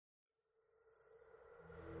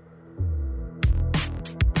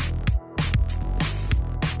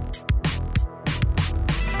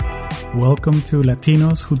Welcome to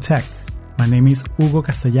Latinos Who Tech. My name is Hugo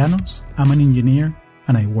Castellanos. I'm an engineer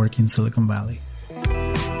and I work in Silicon Valley.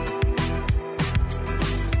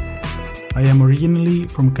 I am originally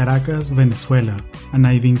from Caracas, Venezuela, and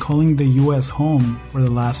I've been calling the US home for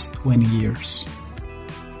the last 20 years.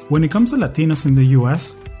 When it comes to Latinos in the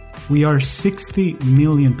US, we are 60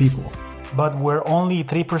 million people, but we're only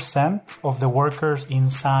 3% of the workers in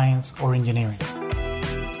science or engineering.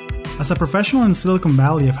 As a professional in Silicon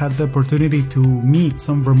Valley, I've had the opportunity to meet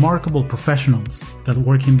some remarkable professionals that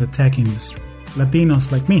work in the tech industry,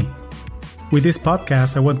 Latinos like me. With this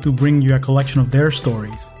podcast, I want to bring you a collection of their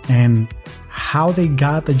stories and how they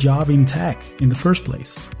got a job in tech in the first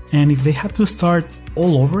place. And if they had to start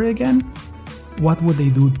all over again, what would they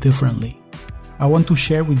do differently? I want to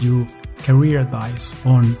share with you career advice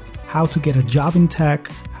on how to get a job in tech,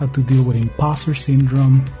 how to deal with imposter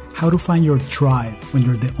syndrome, how to find your tribe when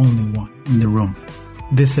you're the only one in the room.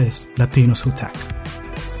 This is Latinos Who Tech.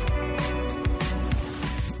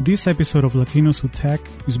 This episode of Latinos Who Tech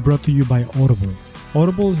is brought to you by Audible.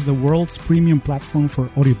 Audible is the world's premium platform for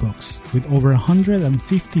audiobooks with over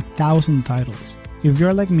 150,000 titles. If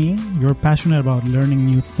you're like me, you're passionate about learning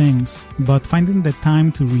new things, but finding the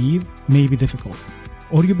time to read may be difficult.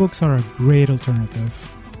 Audiobooks are a great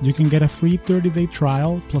alternative. You can get a free 30-day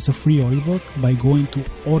trial plus a free audiobook by going to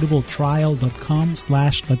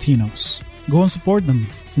audibletrial.com/Latinos. Go and support them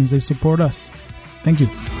since they support us. Thank you.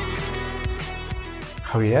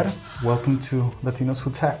 Javier, welcome to Latinos Who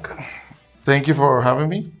Tech. Thank you for having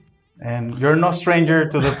me. And you're no stranger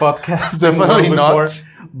to the podcast. Definitely not.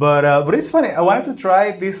 But it's funny. I wanted to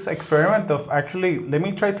try this experiment of actually, let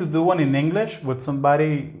me try to do one in English with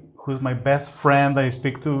somebody who's my best friend I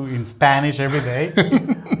speak to in Spanish every day.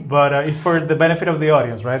 But it's for the benefit of the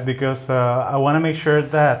audience, right? Because I want to make sure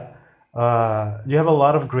that you have a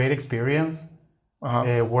lot of great experience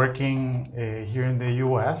working here in the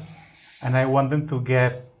US. And I want them to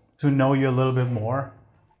get to know you a little bit more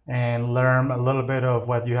and learn a little bit of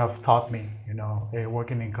what you have taught me,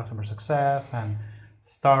 working in customer success and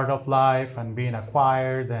startup life and being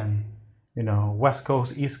acquired and, West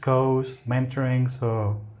Coast, East Coast, mentoring.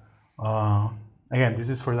 So again, this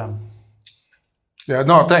is for them. Yeah,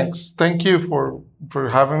 no, thanks. Thank you for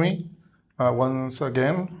having me once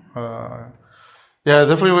again. Yeah,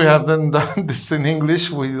 definitely we haven't done this in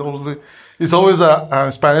English. It's always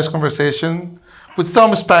a Spanish conversation with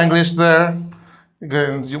some Spanglish there.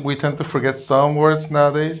 Again, we tend to forget some words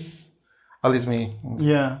nowadays, at least me.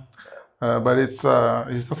 Yeah. But it's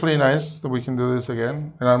definitely nice that we can do this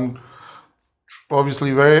again. And I'm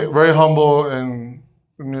obviously very, very humble and,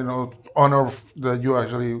 honored that you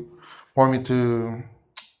actually want me to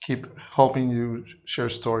keep helping you share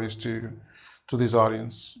stories to this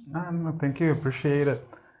audience. No, thank you. Appreciate it.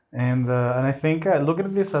 And I think look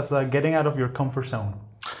at this as getting out of your comfort zone.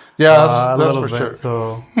 Yeah, that's for bit. sure.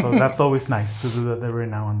 So that's always nice to do that every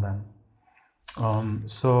now and then.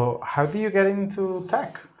 So how do you get into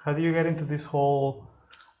tech? How do you get into this whole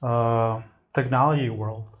technology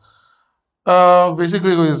world?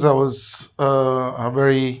 Basically, I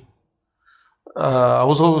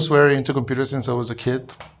was always very into computers since I was a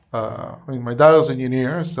kid. My dad was an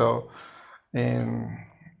engineer, and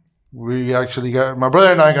we actually my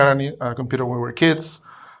brother and I got a computer when we were kids.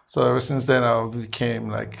 So ever since then, I became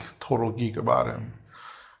like total geek about him.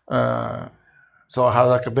 So I had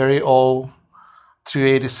like a very old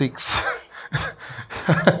 286.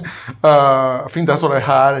 I think that's what I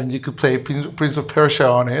had, and you could play Prince of Persia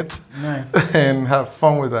on it. Nice. And have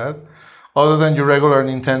fun with that. Other than your regular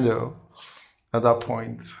Nintendo at that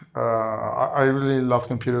point. I really loved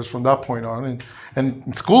computers from that point on. And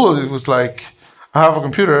in school, it was like, I have a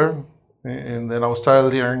computer, and then I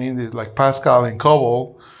started learning this like Pascal and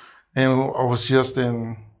COBOL. And I was just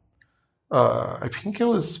in, I think it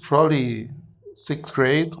was probably 6th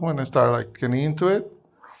grade when I started like getting into it.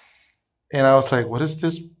 And I was like, what is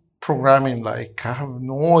this programming like? I have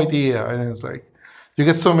no idea. And it's like, you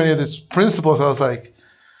get so many of these principles. I was like,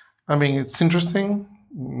 it's interesting,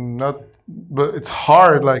 but it's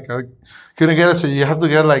hard. Like I couldn't get it. So you have to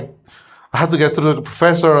get I had to get through the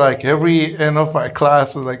professor, like every end of my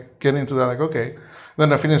class, like get into that, like, okay.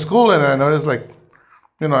 Then I finished school and I noticed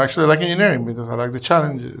actually I like engineering because I like the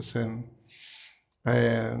challenges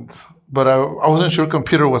but I wasn't sure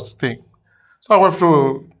computer was the thing. So I went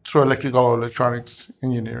through electrical electronics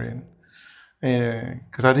engineering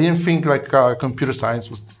because I didn't think computer science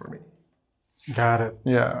was for me. Got it.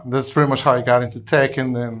 Yeah, that's pretty much how I got into tech.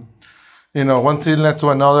 And then, one thing led to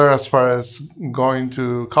another as far as going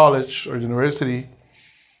to college or university.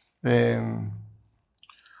 And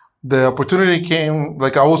the opportunity came,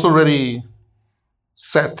 I was already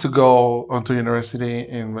set to go onto university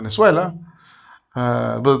in Venezuela.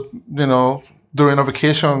 But during a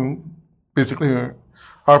vacation, basically,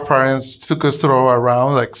 our parents took us through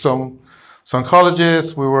around like some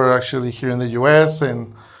colleges. We were actually here in the U.S.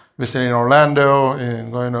 and visiting Orlando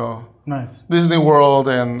and going to Nice. Disney World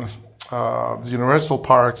and the Universal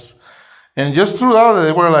parks. And just throughout,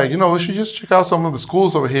 they were like, we should just check out some of the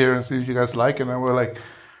schools over here and see if you guys like it. And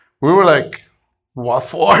we were like, what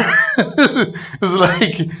for?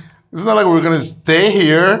 It's not like we're gonna stay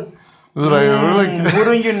here. It's like we're like,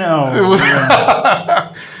 wouldn't you know?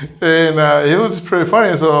 And it was pretty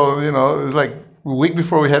funny. So it's like a week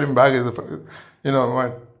before we heading back,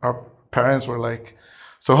 our parents were like,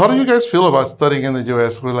 "So how do you guys feel about studying in the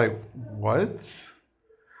U.S.?" We're like, "What?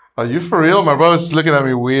 Are you for real?" My brother's looking at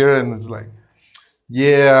me weird, and it's like,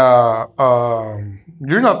 "Yeah,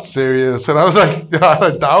 you're not serious." And I was like,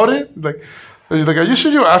 "I doubt it." He's like, "Are you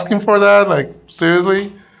sure you're asking for that? Like,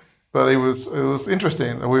 seriously?" But it was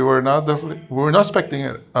interesting. We were not expecting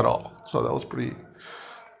it at all. So that was pretty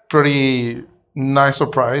nice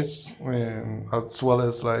surprise, and as well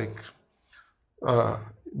as like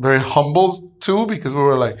very humble too, because we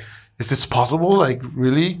were like, "Is this possible? Like,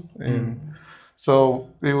 really?" And so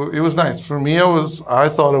it was nice for me. I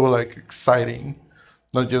thought it was like exciting,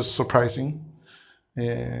 not just surprising.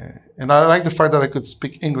 And I like the fact that I could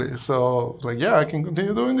speak English. So like, yeah, I can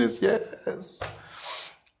continue doing this. Yes.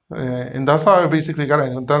 And that's how I basically got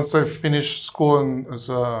it. And once I finished school as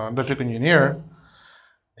an electrical engineer,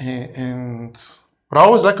 but I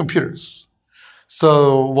always liked computers.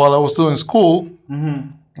 So while I was doing school,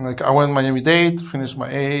 like I went to Miami-Dade, finished my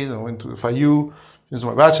A, I went to FIU, finished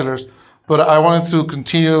my bachelor's. But I wanted to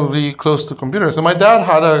continue really close to computers. And my dad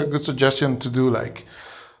had a good suggestion to do like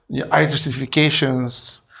IT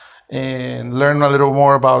certifications and learn a little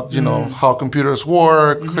more about how computers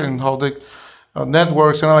work and how they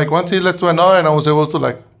networks, and like one thing led to another, and I was able to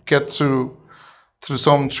like get through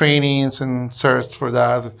some trainings and certs for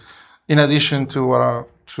that, in addition to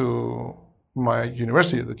my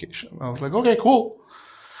university education. I was like, okay, cool,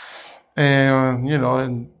 and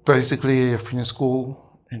and basically I finished school,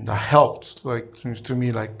 and that helped like to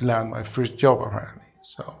me like land my first job apparently.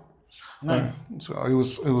 So nice. So it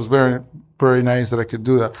was very very nice that I could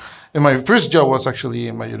do that, and my first job was actually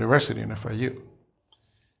in my university in FIU.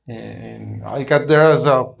 And I got there as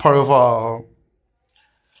a part of a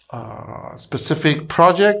specific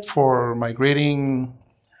project for migrating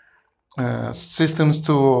systems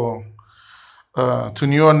to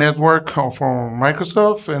neural network from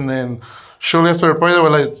Microsoft. And then shortly after the project, they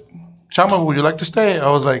were like, "Chama, would you like to stay?" I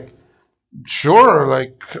was like, "Sure."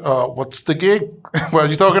 Like, what's the gig? What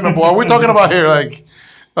are you talking about? What are we talking about here? Like,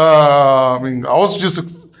 I was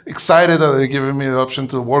just excited that they're giving me the option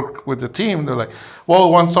to work with the team. They're like, "Well,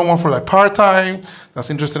 we want someone for like part-time that's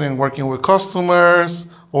interested in working with customers,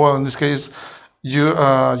 or in this case,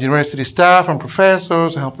 university staff and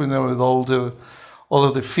professors, and helping them with all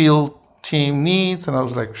of the field team needs." And I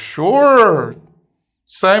was like, "Sure,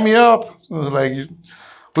 sign me up." I was like,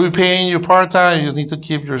 "We'll be paying you part-time. You just need to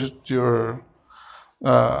keep your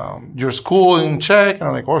school in check." And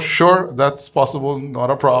I'm like, "Oh, sure, that's possible, not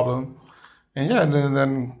a problem." And yeah, and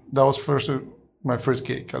then that was my first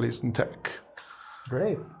gig, at least in tech.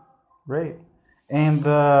 Great. And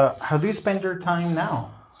how do you spend your time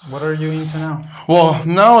now? What are you into now? Well,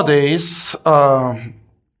 nowadays,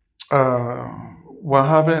 what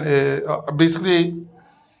happened is basically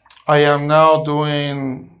I am now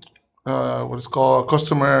doing what is called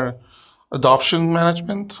customer adoption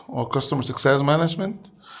management or customer success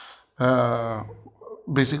management.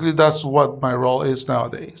 Basically, that's what my role is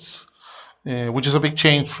nowadays. Which is a big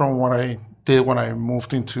change from what I did when I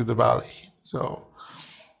moved into the Valley. So,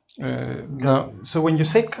 so when you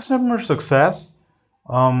say customer success,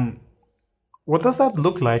 what does that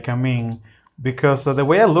look like? I mean, because the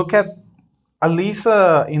way I look at least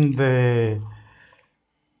in the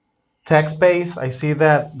tech space, I see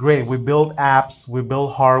that great. We build apps, we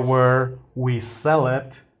build hardware, we sell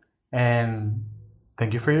it, and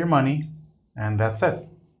thank you for your money, and that's it.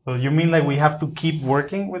 So you mean like we have to keep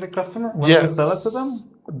working with the customer when we sell it to them?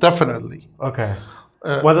 Definitely. Okay.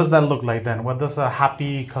 What does that look like then? What does a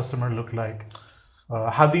happy customer look like?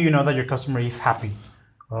 How do you know that your customer is happy?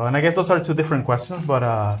 And I guess those are two different questions, but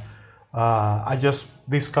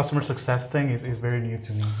this customer success thing is very new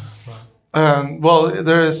to me. So. Well,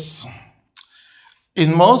 there is,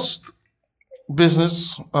 in most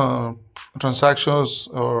business transactions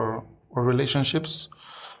or relationships,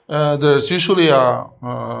 there's usually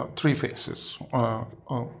three phases,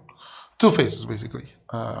 two phases basically.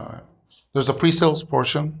 There's a pre-sales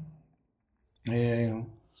portion, and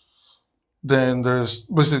then there's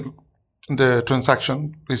basically the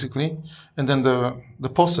transaction, basically, and then the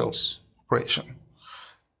post-sales operation.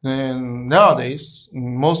 Then nowadays,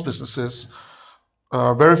 most businesses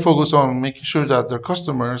are very focused on making sure that their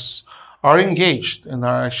customers are engaged and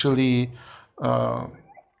are actually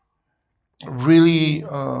really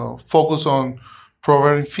focused on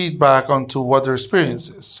providing feedback onto what their experience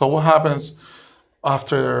is. So what happens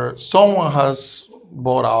after someone has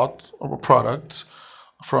bought out a product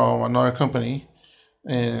from another company,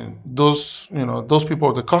 and those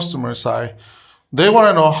people, the customer side, they want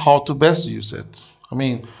to know how to best use it. I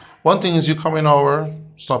mean, one thing is you coming over,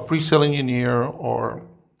 it's a pre-sale engineer or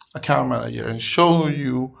account manager, and show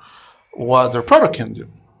you what their product can do.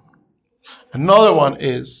 Another one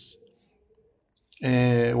is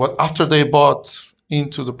what after they bought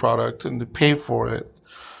into the product and they pay for it,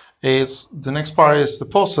 is the next part is the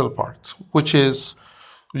post-sale part, which is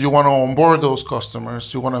you want to onboard those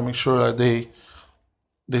customers. You want to make sure that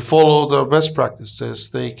they follow the best practices.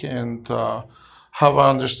 They can have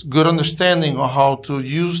a good understanding of how to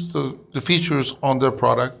use the features on their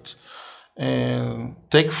product and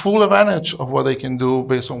take full advantage of what they can do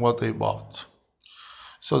based on what they bought.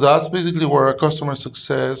 So that's basically where a customer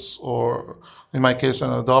success, or in my case,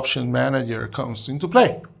 an adoption manager, comes into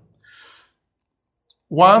play.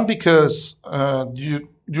 One, because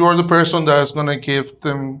you are the person that is going to give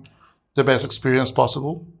them the best experience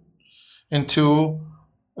possible. And two,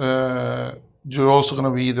 you're also going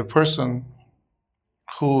to be the person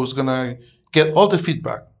who's going to get all the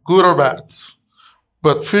feedback, good or bad,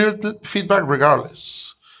 but feedback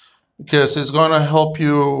regardless, because it's going to help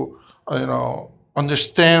you,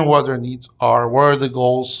 understand what their needs are, what are the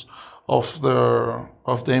goals of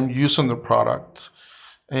them using the product,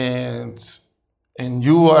 and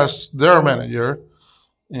you as their manager,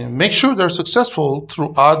 make sure they're successful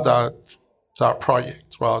throughout that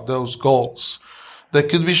project, throughout those goals. That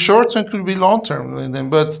could be short and could be long term,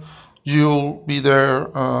 but you'll be there.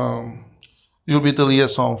 You'll be the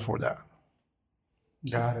liaison for that.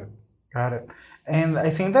 Got it. And I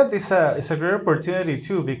think that it's a great opportunity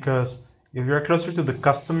too, because if you're closer to the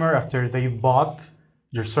customer after they bought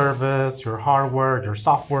your service, your hardware, your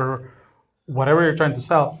software, whatever you're trying to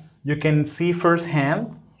sell, you can see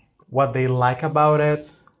firsthand what they like about it,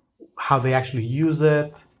 how they actually use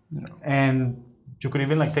it, and you could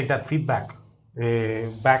even take that feedback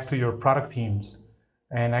back to your product teams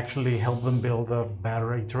and actually help them build a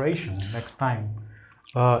better iteration next time.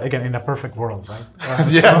 Again, in a perfect world, right?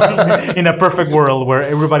 Yeah. In a perfect world where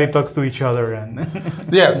everybody talks to each other and.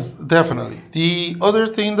 Yes, definitely. The other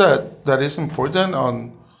thing that is important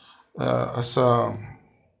as a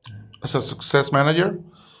success manager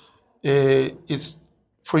is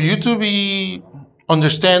for you to be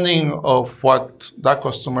understanding of what that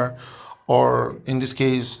customer, or in this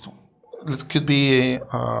case, it could be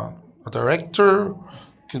a director,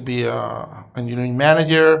 could be an engineering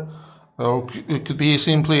manager, or it could be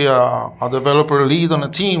simply a developer lead on a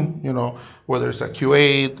team, whether it's a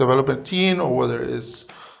QA development team or whether it's,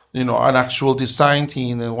 an actual design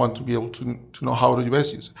team and want to be able to know how to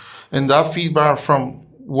best use it. And that feedback from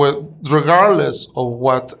regardless of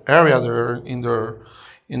what area they're in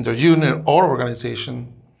their unit or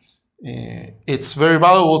organization, it's very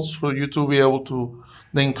valuable for you to be able to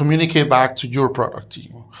then communicate back to your product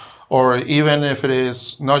team. Or even if it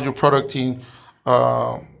is not your product team,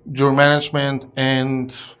 your management and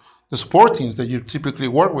the support teams that you typically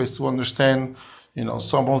work with, to understand,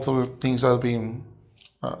 some of the things that have been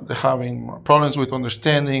they're having problems with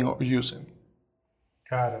understanding or using.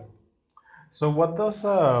 Got it. So what does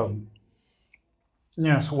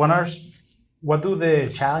what do the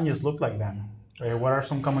challenges look like then? What are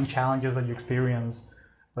some common challenges that you experience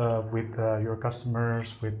with your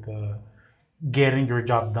customers, with getting your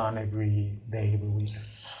job done every day, every week?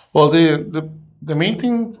 Well, the main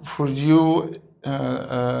thing for you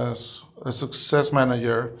as a success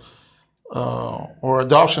manager or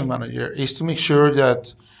adoption manager is to make sure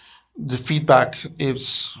that the feedback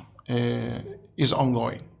is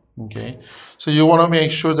ongoing. Okay, so you want to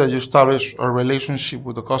make sure that you establish a relationship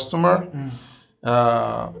with the customer,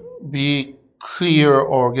 be clear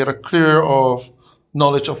or get a clear of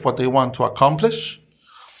knowledge of what they want to accomplish,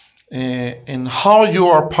 and how you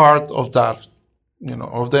are part of that,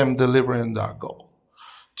 of them delivering that goal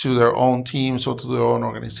to their own teams or to their own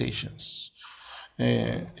organizations.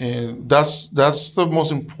 And that's the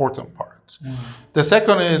most important part. The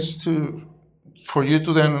second is for you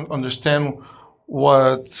to then understand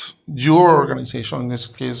what your organization, in this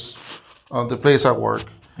case, the place I work,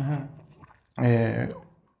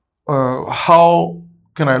 how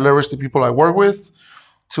can I leverage the people I work with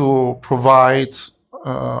to provide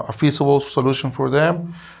a feasible solution for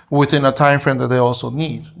them within a time frame that they also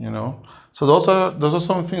need. So those are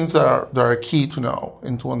some things that are key to know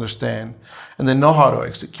and to understand, and they know how to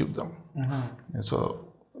execute them. And so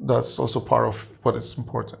that's also part of what is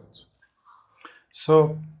important.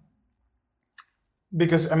 So,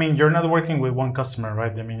 because you're not working with one customer,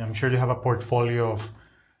 right? I'm sure you have a portfolio of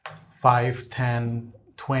 5, 10,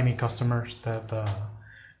 20 customers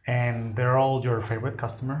and they're all your favorite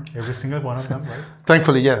customer, every single one of them, right?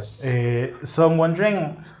 Thankfully, yes. So I'm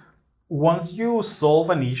wondering, once you solve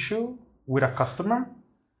an issue with a customer,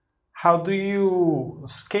 how do you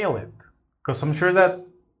scale it? Because I'm sure that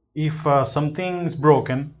if something is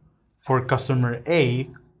broken for customer A,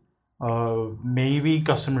 maybe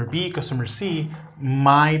customer B, customer C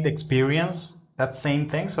might experience that same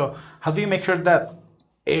thing. So how do you make sure that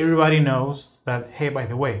everybody knows that, hey, by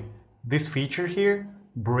the way, this feature here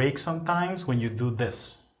breaks sometimes when you do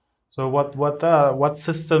this? So what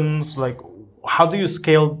systems, like, how do you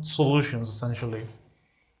scale solutions essentially?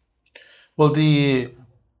 Well, the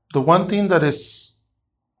one thing that is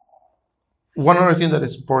one other thing that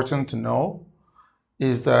is important to know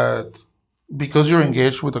is that because you're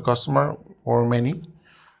engaged with a customer or many,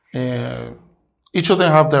 each of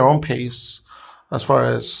them have their own pace as far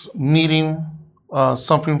as needing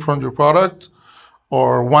something from your product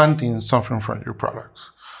or wanting something from your product.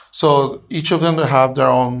 So each of them have their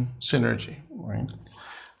own synergy, right?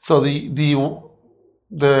 So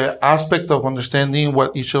the aspect of understanding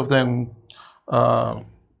what each of them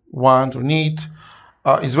want or need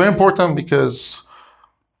is very important, because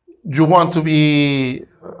you want to be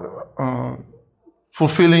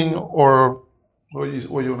fulfilling, or what you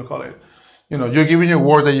want to call it. You're giving your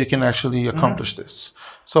word that you can actually accomplish this.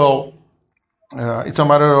 So it's a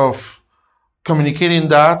matter of communicating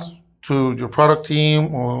that to your product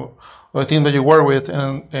team or the team that you work with,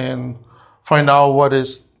 and find out what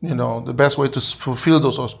is the best way to fulfill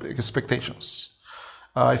those expectations.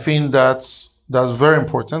 I think that's very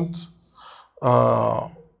important.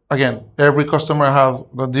 Again, every customer has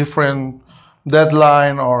a different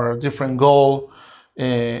deadline or a different goal,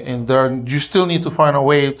 and you still need to find a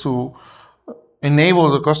way to enable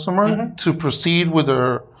the customer to proceed with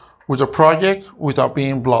their project without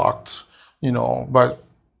being blocked,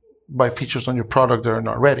 by features on your product that are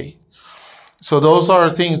not ready. So those are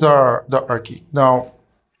things that are key. Now,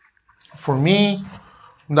 for me,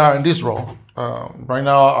 now in this role, right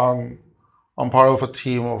now I'm part of a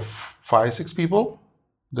team of 5-6 people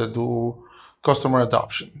that do customer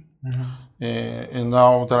adoption. And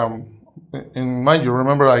now that in mind you,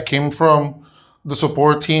 remember I came from the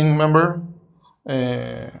support team member.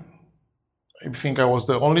 I think I was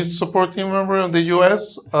the only support team member in the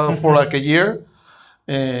US for like a year.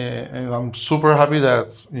 And I'm super happy that,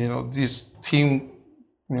 this team,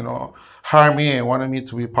 hired me and wanted me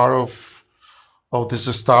to be part of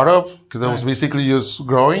this startup, because I was basically just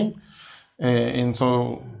growing. And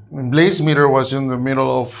so BlazeMeter was in the middle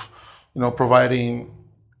of, providing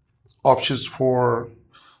options for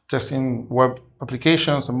testing web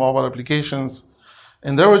applications and mobile applications.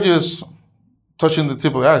 And they were just touching the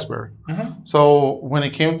tip of the iceberg. So when it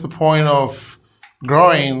came to the point of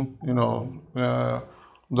growing,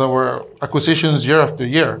 there were acquisitions year after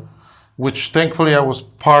year, which thankfully I was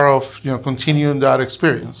part of, continuing that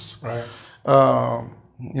experience. Right.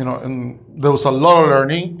 And there was a lot of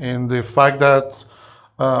learning, and the fact that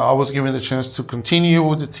I was given the chance to continue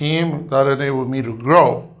with the team, that enabled me to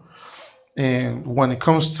grow. And when it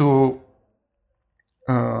comes to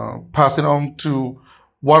passing on to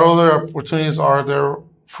what other opportunities are there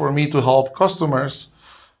for me to help customers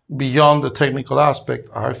beyond the technical aspect,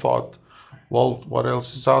 I thought, well, what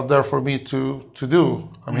else is out there for me to do?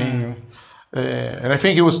 I mean, and I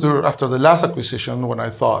think it was after the last acquisition when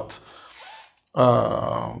I thought,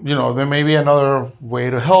 there may be another way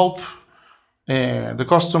to help the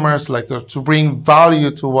customers, like to bring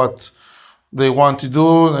value to what they want to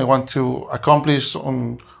do, they want to accomplish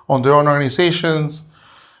on their own organizations.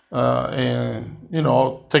 And,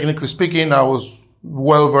 technically speaking, I was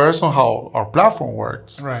well versed on how our platform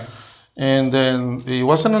works. Right. And then it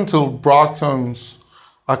wasn't until Broadcom's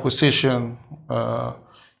acquisition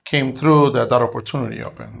came through that opportunity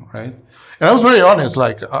opened, right? And I was very honest,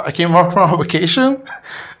 like I came back from a vacation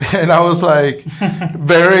and I was like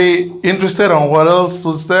very interested on what else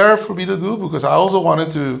was there for me to do, because I also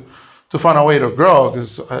wanted to find a way to grow,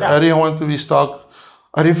 because I didn't want to be stuck.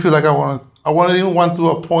 I didn't feel like I didn't want to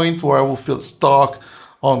a point where I would feel stuck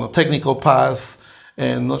on a technical path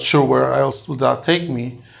and not sure where else would that take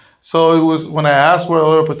me. So it was when I asked what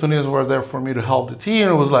other opportunities were there for me to help the team,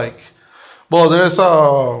 it was like, well, there's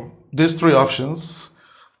these 3 options.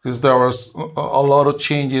 because there was a lot of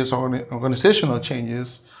changes, organizational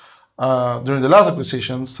changes during the last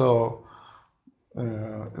acquisition. So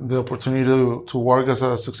the opportunity to work as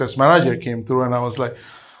a success manager came through, and I was like,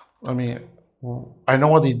 I mean, I know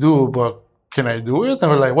what they do, but can I do it?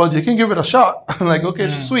 And we're like, well, you can give it a shot. I'm like, okay,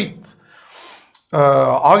 sweet.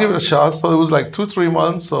 I'll give it a shot. So it was like 2-3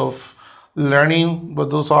 months of learning what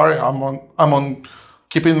those are. I'm on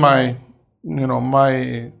keeping my,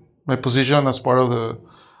 my position as part of the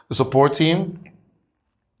support team,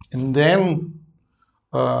 and then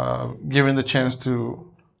given the chance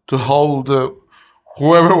to hold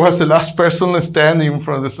whoever was the last person standing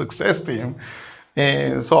from the success team.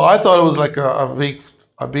 And so I thought it was like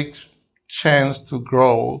a big chance to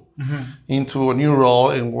grow into a new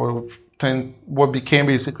role and what became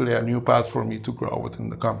basically a new path for me to grow within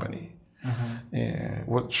the company. And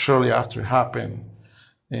what shortly after happened,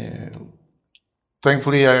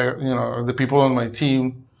 thankfully, the people on my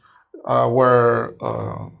team were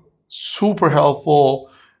super helpful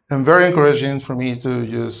and very encouraging for me to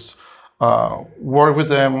just work with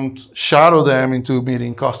them, shadow them into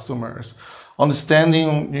meeting customers,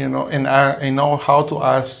 understanding, and know how to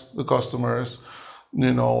ask the customers,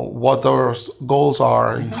 what their goals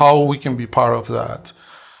are and how we can be part of that.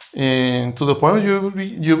 And to the point where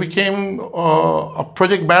you became a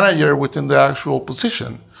project manager within the actual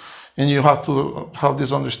position. And you have to have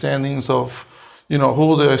these understandings of,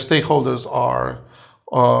 who the stakeholders are,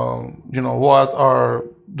 what are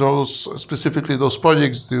specifically those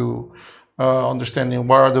projects do, understanding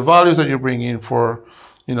what are the values that you bring in for,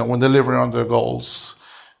 when delivering on their goals,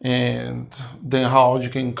 and then how you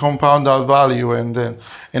can compound that value and then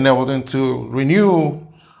enable them to renew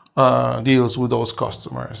deals with those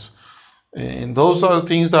customers. And those are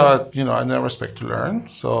things that, I never expect to learn.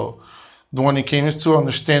 So when it came to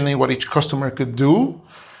understanding what each customer could do,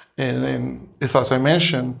 and then, as I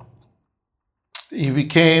mentioned, it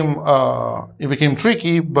became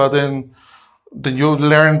tricky, but then you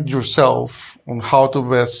learn yourself on how to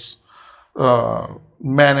best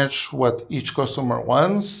manage what each customer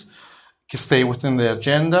wants, to stay within the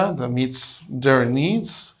agenda that meets their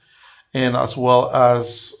needs, and as well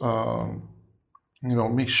as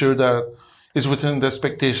make sure that it's within the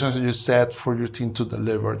expectations that you set for your team to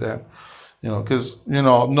deliver them. Because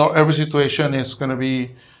not every situation is going to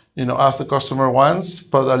be as the customer wants,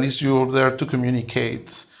 but at least you're there to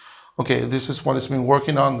communicate. Okay, this is what it's been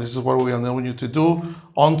working on. This is what we enable you to do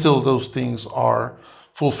until those things are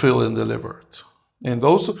fulfilled and delivered. And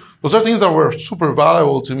those are things that were super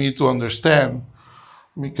valuable to me to understand,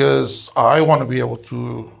 because I want to be able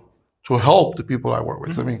to help the people I work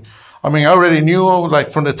with. I already knew, like,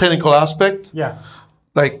 from the technical aspect,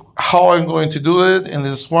 like how I'm going to do it, and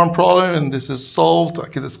this is one problem, and this is solved. I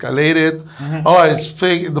can escalate it. All right, it's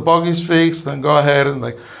fixed. The bug is fixed. Then go ahead and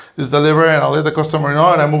just deliver, and I'll let the customer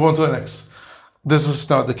know, and I move on to the next. This is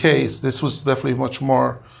not the case. This was definitely much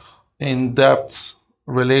more in-depth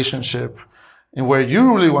relationship, and where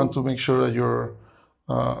you really want to make sure that you're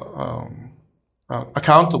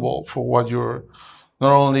accountable for what you're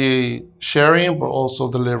not only sharing but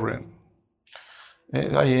also delivering.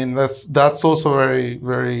 And that's also very,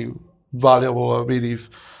 very valuable, I believe,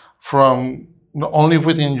 from not only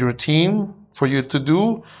within your team for you to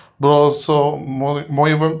do, but also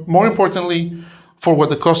more importantly, for what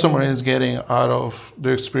the customer is getting out of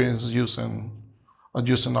their experience using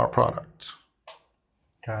our product.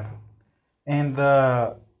 Got it. And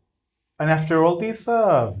after all this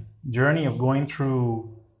journey of going through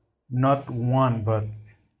not one but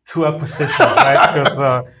two acquisitions, right? Because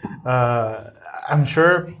I'm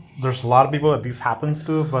sure there's a lot of people that this happens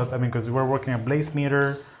to, but because we were working at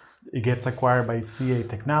BlazeMeter, it gets acquired by CA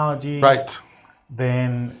Technologies. Right.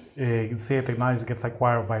 Then CA Technologies gets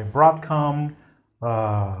acquired by Broadcom,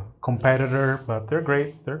 competitor, but they're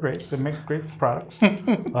great. They're great. They make great products.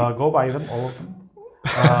 Go buy them, all of them.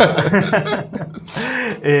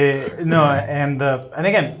 And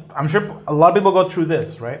again, I'm sure a lot of people go through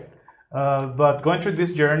this, right? But going through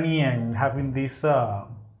this journey and having this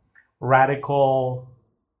radical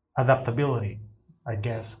adaptability, I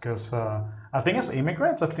guess, because I think as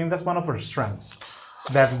immigrants, I think that's one of our strengths,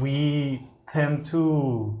 that we tend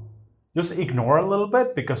to just ignore a little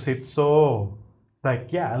bit, because it's so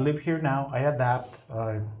like, I live here now, I adapt,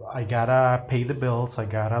 I gotta pay the bills, I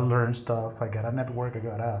gotta learn stuff, I gotta network, I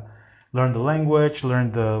gotta learn the language,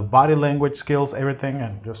 learn the body language skills, everything,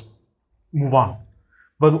 and just move on.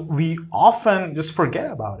 But we often just forget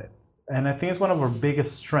about it. And I think it's one of our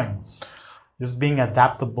biggest strengths, just being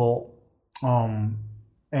adaptable.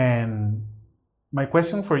 And my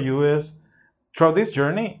question for you is, throughout this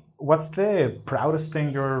journey, what's the proudest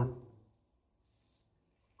thing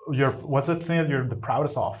what's the thing that you're the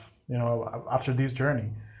proudest of, after this journey?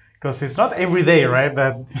 Because it's not every day, right,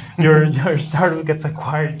 that your startup gets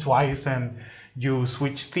acquired twice and you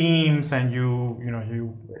switch teams and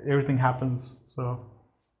everything happens. So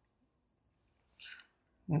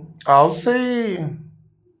I'll say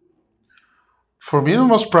for me, the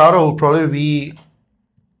most proud I would probably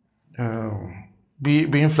be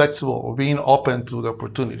being flexible or being open to the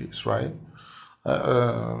opportunities, right?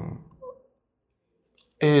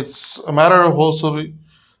 It's a matter of also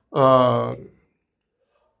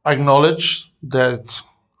acknowledge that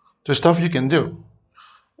there's stuff you can do,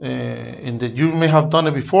 and that you may have done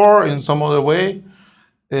it before in some other way.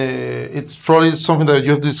 It's probably something that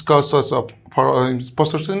you have discussed as a part of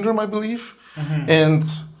imposter syndrome, I believe. Mm-hmm. And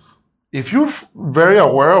if you're very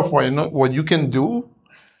aware of what you can do,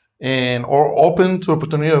 or open to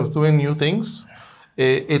opportunity of doing new things,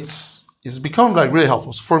 it's become like really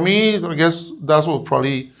helpful. So for me, I guess that's what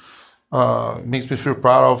probably makes me feel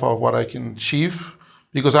proud of what I can achieve,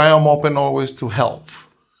 because I am open always to help.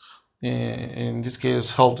 In this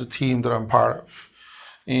case, help the team that I'm part of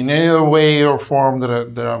in any other way or form that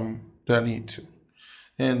I need to.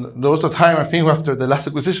 And there was a time, I think, after the last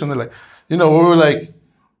acquisition, we were like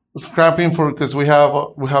scrapping because we have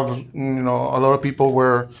a lot of people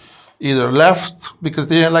were either left because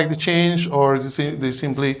they didn't like the change, or they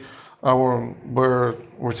simply were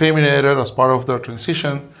terminated as part of their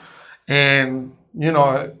transition. And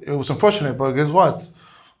it was unfortunate, but guess what?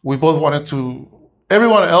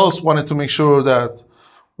 Everyone else wanted to make sure that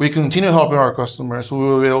we continue helping our customers. We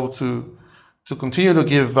will be able to continue to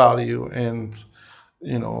give value and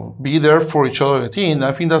be there for each other in the team.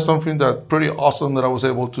 I think that's something that pretty awesome that I was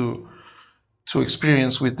able to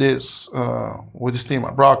experience with this team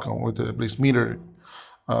at Broadcom, with the BlissMeter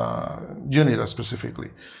unit specifically.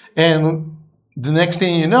 And the next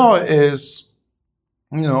thing is,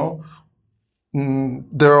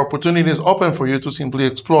 there are opportunities open for you to simply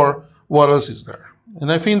explore what else is there. And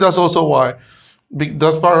I think that's also why,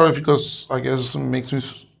 that's part of it, because I guess it makes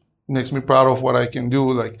me proud of what I can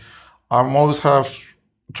do. Like, I'm always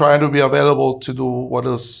trying to be available to do what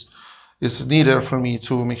else is needed for me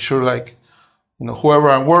to make sure, whoever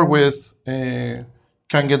I work with can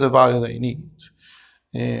get the value they need.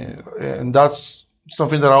 And that's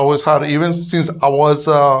something that I always had, even since I was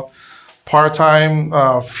a part-time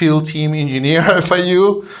field team engineer at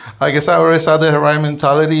FIU. I guess I always had the right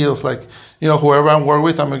mentality of whoever I work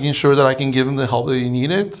with, I'm making sure that I can give them the help that they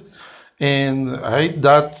needed. And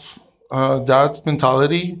that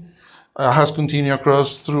mentality has continued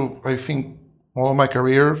across through, I think, all of my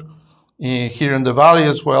career here in the Valley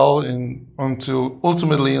as well, and until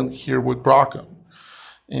ultimately here with Broadcom.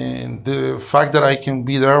 And the fact that I can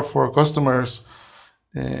be there for customers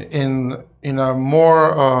in a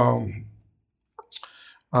more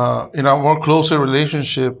closer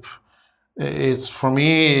relationship, for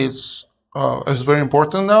me it's very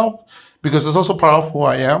important now, because it's also part of who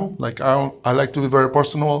I am. I like to be very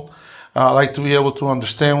personal. I like to be able to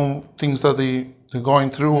understand things that they're going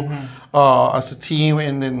through as a team,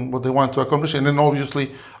 and then what they want to accomplish. And then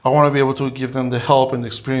obviously, I want to be able to give them the help and the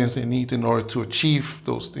experience they need in order to achieve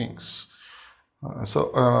those things.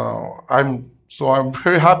 I'm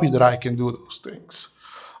very happy that I can do those things,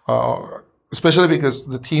 especially because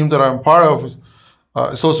the team that I'm part of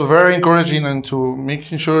is also very encouraging, and to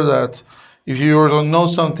making sure that if you don't know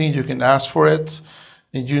something, you can ask for it,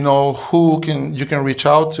 and you know who you can reach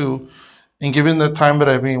out to. And given the time that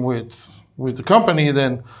I've been with the company,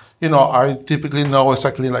 then I typically know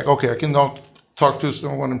exactly okay, I can now talk to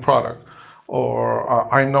someone in product, or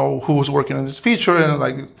I know who's working on this feature,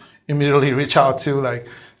 and immediately reach out to the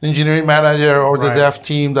engineering manager or the dev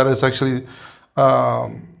team that is actually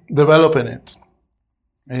developing it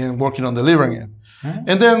and working on delivering it. Mm-hmm.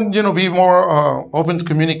 And then be more open to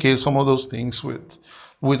communicate some of those things with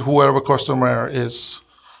whoever customer is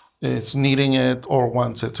needing it or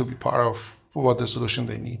wants it to be part of what the solution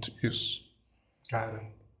they need to use. Got it.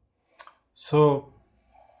 So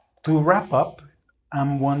to wrap up,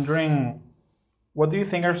 I'm wondering, what do you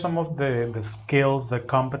think are some of the skills, the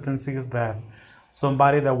competencies that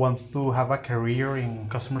somebody that wants to have a career in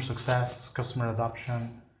customer success, customer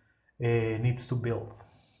adoption, needs to build?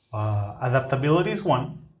 Adaptability is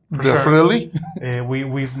one. Definitely. Sure.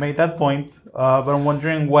 We've made that point, but I'm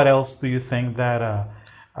wondering, what else do you think that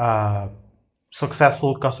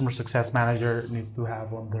successful customer success manager needs to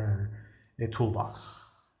have on their toolbox?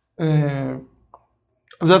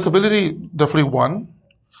 Adaptability, definitely one.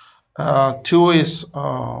 Two is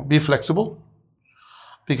be flexible,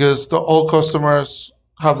 because all customers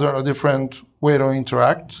have a different way to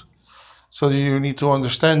interact. So you need to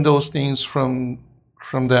understand those things from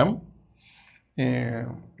from them.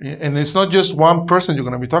 And it's not just one person you're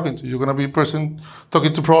going to be talking to. You're going to be talking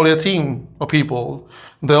to probably a team of people.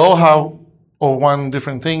 They all have or want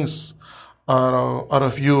different things out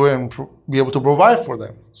of you and be able to provide for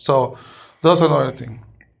them. So that's another thing.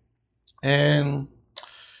 And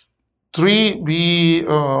 3, be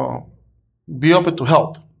open to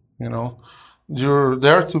help. You're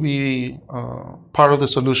there to be part of the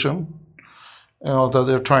solution that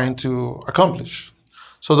they're trying to accomplish.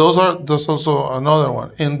 So that's also another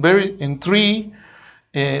one. And 3,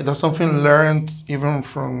 that's something learned even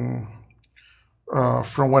from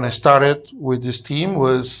when I started with this team,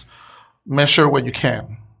 was measure what you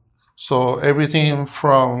can. So everything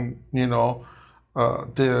from the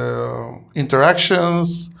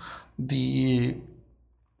interactions, the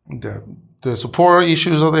support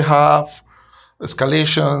issues that they have,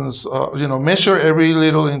 escalations. Measure every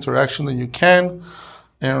little interaction that you can,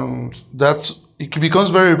 and it becomes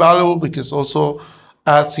very valuable because also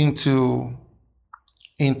adds into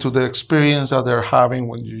the experience that they're having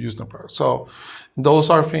when you use the product. So those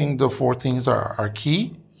are the 4 things are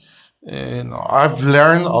key. And I've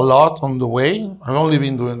learned a lot on the way. I've only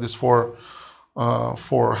been doing this for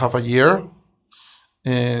half a year.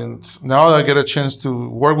 And now I get a chance to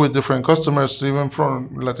work with different customers, even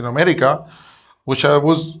from Latin America, which I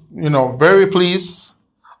was, very pleased.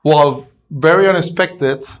 Well, very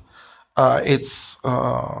unexpected. It's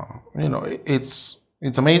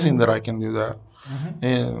amazing that I can do that. Mm-hmm.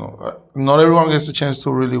 And not everyone gets a chance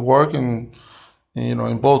to really work in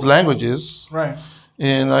both languages. Right.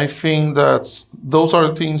 And I think that those are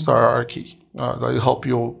the things that are key, that help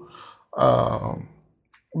you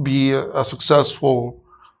be a successful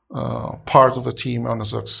part of a team on a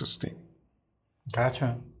success team.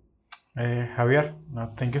 Gotcha. Javier,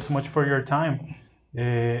 thank you so much for your time.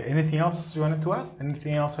 Anything else you wanted to add?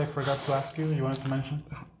 Anything else I forgot to ask you wanted to mention?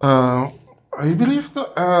 I believe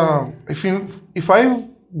that if I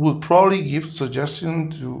would probably give suggestion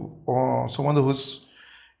to someone who's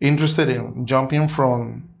interested in jumping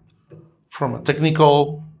from a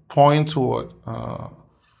technical point to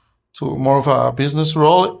more of a business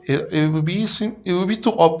role, it would be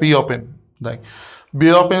to be open, like be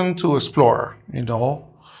open to explore,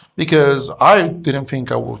 because I didn't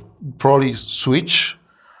think I would probably switch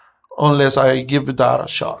unless I give that a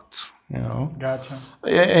shot, Gotcha.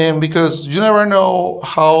 And because you never know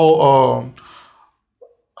how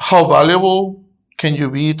valuable can you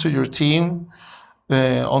be to your team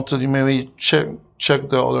until you maybe check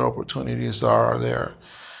the other opportunities that are there.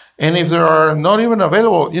 And if they are not even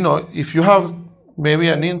available, if you have maybe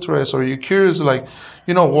an interest or you're curious, like,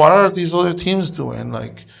 what are these other teams doing?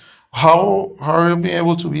 Like, how are you being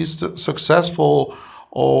able to be successful?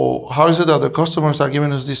 Or how is it that the customers are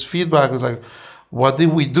giving us this feedback? Like, what did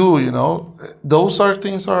we do? Those are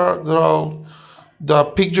things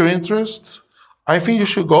that pique your interest. I think you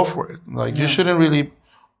should go for it. Like, you shouldn't really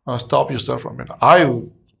stop yourself from it. I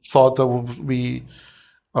thought that would be,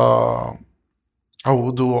 I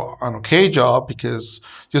would do an okay job because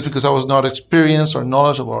I was not experienced or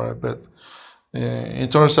knowledgeable about it. But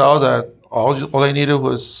it turns out that all I needed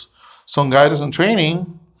was some guidance and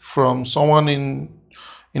training from someone in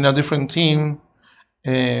a different team,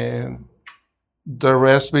 and the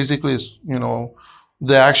rest basically is,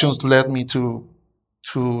 the actions led me to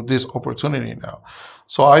this opportunity now.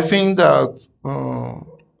 So I think that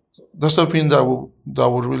that's something that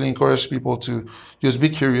would really encourage people to just be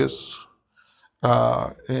curious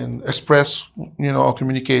and express, or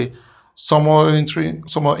communicate some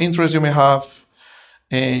interest you may have,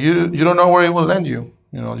 and you don't know where it will land you.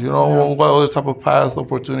 What other type of path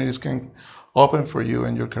opportunities can open for you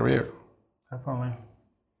in your career. Definitely.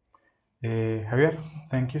 Javier,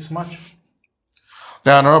 thank you so much.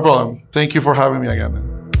 Yeah, no problem. Thank you for having me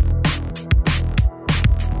again.